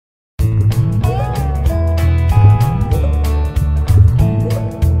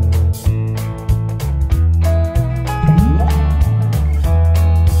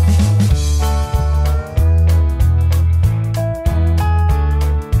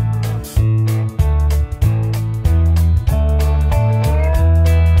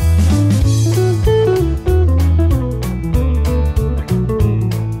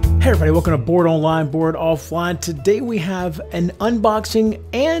to Board Online, Board Offline. Today we have an unboxing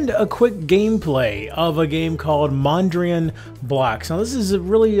and a quick gameplay of a game called Mondrian Blocks. Now this is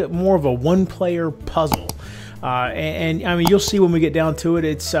really more of a one-player puzzle. And I mean, you'll see when we get down to it,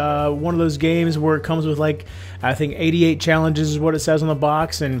 it's one of those games where it comes with, like, I think 88 challenges is what it says on the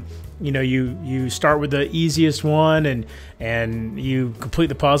box, and you know, you start with the easiest one and you complete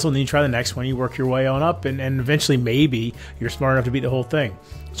the puzzle, and then you try the next one, you work your way on up, and eventually maybe you're smart enough to beat the whole thing.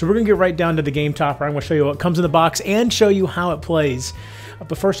 So we're gonna get right down to the game topper. I'm gonna show you what comes in the box and show you how it plays.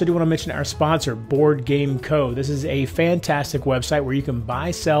 But first I do want to mention our sponsor, Board Game Co. This is a fantastic website where you can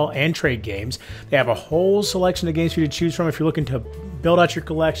buy, sell, and trade games. They have a whole selection of games for you to choose from if you're looking to build out your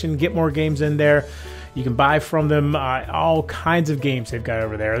collection, get more games in there. You can buy from them all kinds of games they've got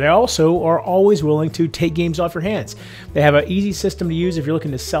over there. They also are always willing to take games off your hands. They have an easy system to use if you're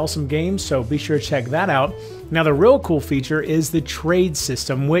looking to sell some games, so be sure to check that out. Now the real cool feature is the trade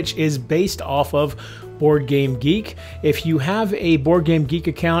system, which is based off of Board Game Geek. If you have a Board Game Geek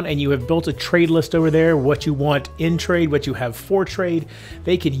account and you have built a trade list over there, what you want in trade, what you have for trade,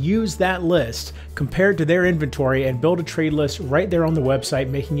 they can use that list compared to their inventory and build a trade list right there on the website,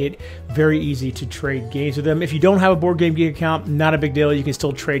 making it very easy to trade games with them. If you don't have a Board Game Geek account, not a big deal. You can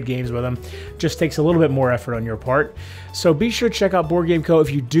still trade games with them. Just takes a little bit more effort on your part. So be sure to check out Board Game Co. If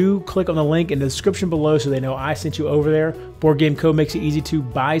you do, click on the link in the description below so they know I sent you over there. Board Game Co. makes it easy to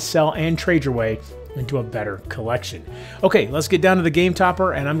buy, sell, and trade your way into a better collection. Okay, let's get down to the game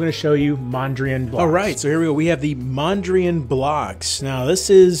topper, and I'm going to show you Mondrian Blocks. All right, so here we go. We have the Mondrian Blocks. Now, this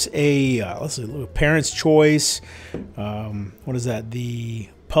is a let's see, parent's choice. What is that? The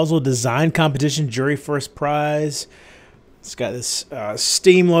puzzle design competition, jury first prize. It's got this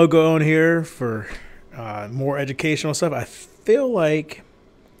Steam logo on here for more educational stuff. I feel like,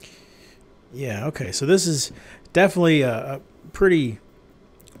 yeah, okay. So this is definitely a pretty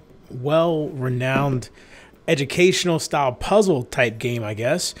well-renowned educational style puzzle type game, I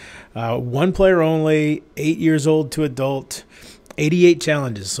guess. One player only, 8 years old to adult, 88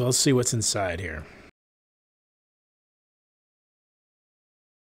 challenges. So let's see what's inside here.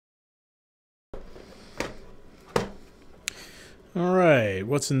 All right,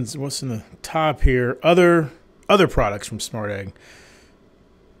 what's in the top here? Other products from Smart Egg.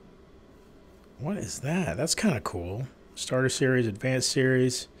 What is that? That's kind of cool. Starter series, advanced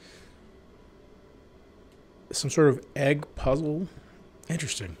series. Some sort of egg puzzle.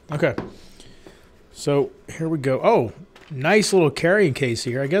 Interesting. Okay. So here we go. Oh, nice little carrying case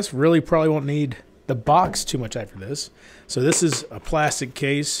here. I guess really probably won't need the box too much after this. So this is a plastic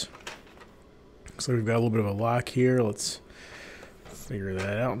case. Looks like we've got a little bit of a lock here. Let's figure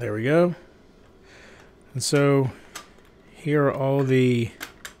that out. There we go. And so here are all the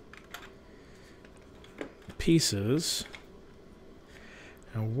pieces.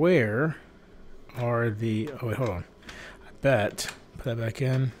 And where are the, oh wait, hold on. I bet, put that back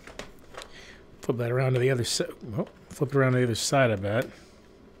in, flip that around to the other side, oh, flip it around to the other side, I bet.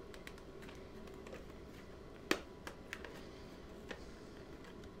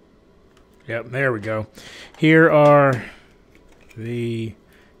 Yep, there we go. Here are the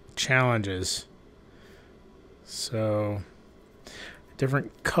challenges. So,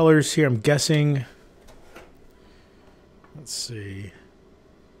 different colors here, I'm guessing. Let's see.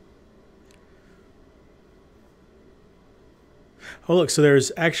 Oh, look, so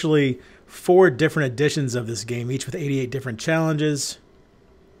there's actually 4 different editions of this game, each with 88 different challenges.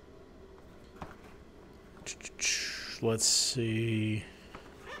 Let's see.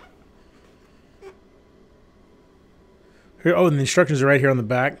 Here, oh, and the instructions are right here on the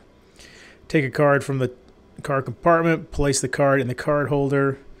back. Take a card from the card compartment, place the card in the card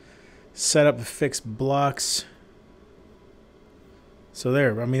holder, set up the fixed blocks. So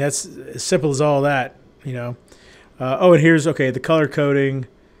there, I mean, that's as simple as all that, you know. Oh, and here's, okay, the color coding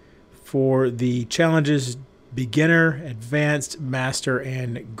for the challenges: beginner, advanced, master,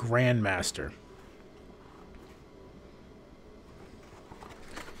 and grandmaster.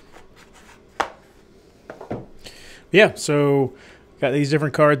 Yeah, so got these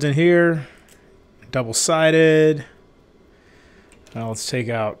different cards in here, double-sided. Now let's take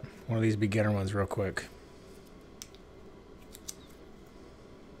out one of these beginner ones real quick.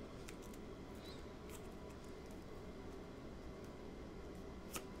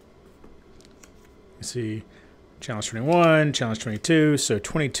 See, challenge 21, challenge 22, so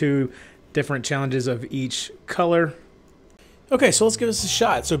 22 different challenges of each color. Okay, so let's give this a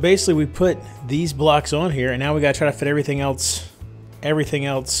shot. So basically we put these blocks on here, and now we gotta try to fit everything else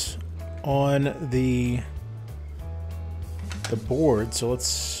on the board. So let's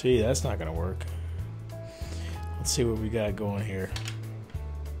see, that's not gonna work. Let's see what we got going here.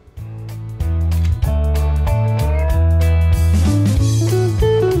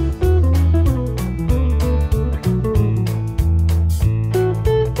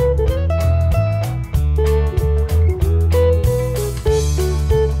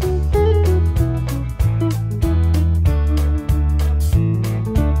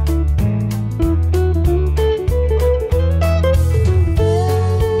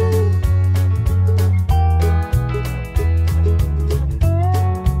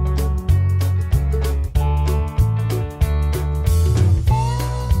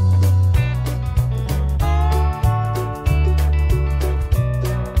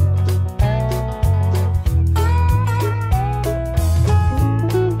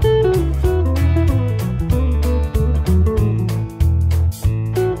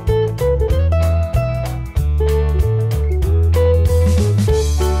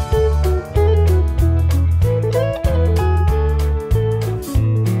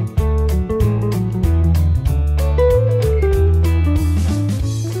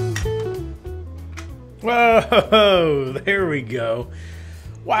 Whoa, there we go.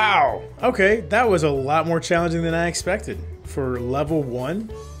 Wow. Okay, that was a lot more challenging than I expected for level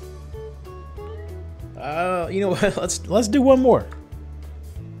 1. You know what? Let's do one more.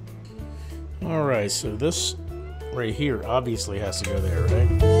 All right, so this right here obviously has to go there,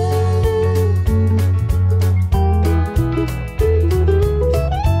 right?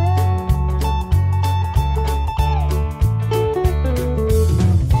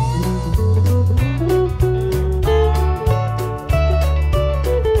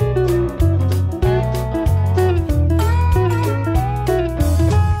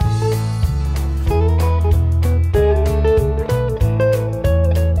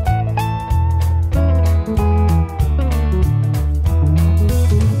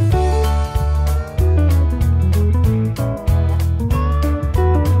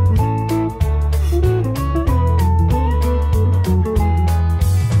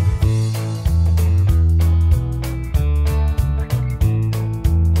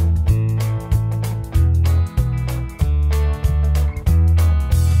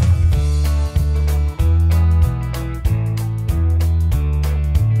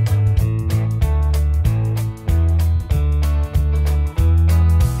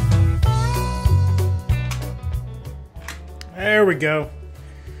 There we go.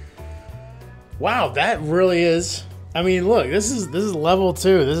 Wow, that really is. I mean, look, this is level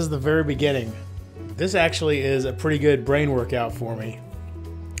 2. This is the very beginning. This actually is a pretty good brain workout for me.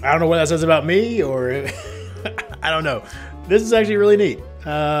 I don't know what that says about me, or I don't know. This is actually really neat.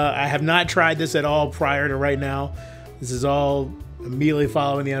 I have not tried this at all prior to right now. This is all immediately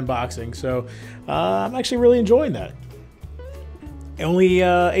following the unboxing, so I'm actually really enjoying that. Only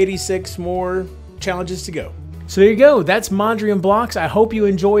 86 more challenges to go. So there you go. That's Mondrian Blocks. I hope you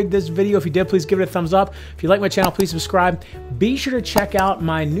enjoyed this video. If you did, please give it a thumbs up. If you like my channel, please subscribe. Be sure to check out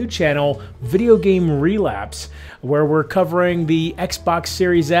my new channel, Video Game Relapse, where we're covering the Xbox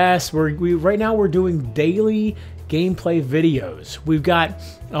Series S. Right now we're doing daily gameplay videos. We've got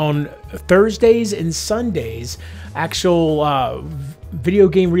on Thursdays and Sundays actual Video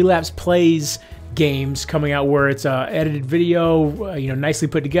Game Relapse plays games coming out where it's edited video, nicely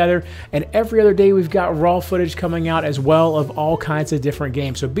put together, and every other day we've got raw footage coming out as well of all kinds of different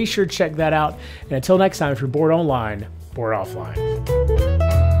games. So be sure to check that out, and until next time, if you're bored online, bored offline.